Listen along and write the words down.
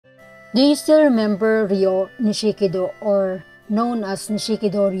Do you still remember Ryo Nishikido, or known as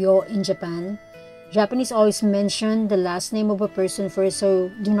Nishikido Ryo in Japan? Japanese always mention the last name of a person first,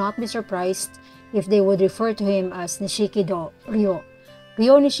 so do not be surprised if they would refer to him as Nishikido Ryo.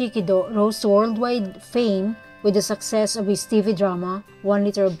 Ryo Nishikido rose to worldwide fame with the success of his TV drama One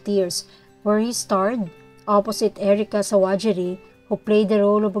Liter of Tears, where he starred opposite Erika Sawajiri, who played the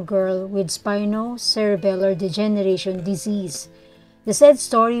role of a girl with spinocerebellar degeneration disease. The said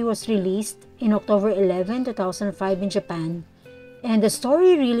story was released in October 11, 2005 in Japan, and the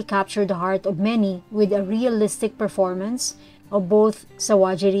story really captured the heart of many with a realistic performance of both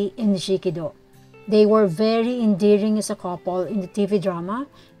Sawajiri and Nishikido. They were very endearing as a couple in the TV drama,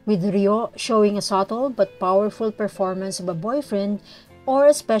 with Ryo showing a subtle but powerful performance of a boyfriend or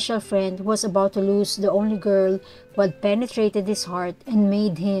a special friend who was about to lose the only girl who had penetrated his heart and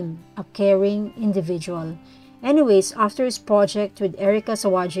made him a caring individual. Anyways, after his project with Erika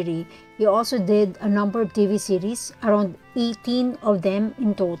Sawajiri, he also did a number of TV series, around 18 of them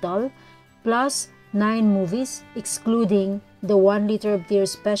in total, plus 9 movies, excluding the One Liter of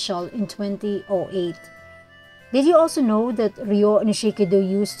Tears special in 2008. Did you also know that Ryo Nishikido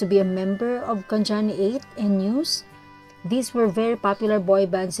used to be a member of Kanjani 8 and News? These were very popular boy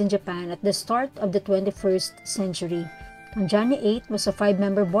bands in Japan at the start of the 21st century. Kanjani 8 was a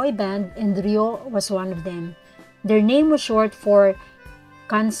 5-member boy band and Ryo was one of them. Their name was short for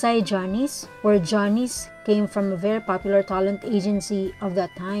Kansai Johnnies, where Johnnies came from a very popular talent agency of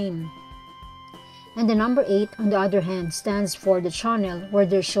that time. And the number 8, on the other hand, stands for the channel where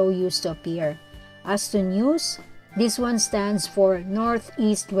their show used to appear. As to News, this one stands for North,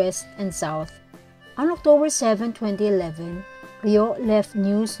 East, West, and South. On October 7, 2011, Ryo left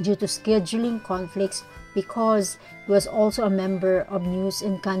News due to scheduling conflicts because he was also a member of News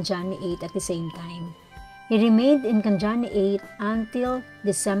and Kanjani 8 at the same time. He remained in Kanjani 8 until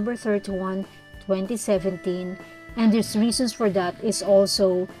December 31, 2017, and there's reasons for that is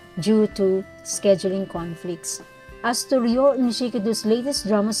also due to scheduling conflicts. As to Ryo Nishikido's latest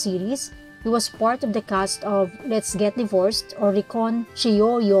drama series, he was part of the cast of Let's Get Divorced, or Rikon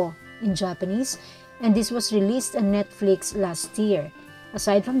Shiyoyo in Japanese, and this was released on Netflix last year.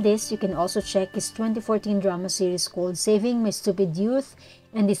 Aside from this, you can also check his 2014 drama series called Saving My Stupid Youth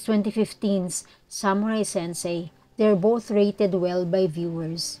and his 2015's Samurai Sensei. They are both rated well by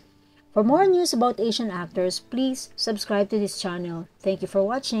viewers. For more news about Asian actors, please subscribe to this channel. Thank you for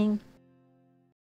watching.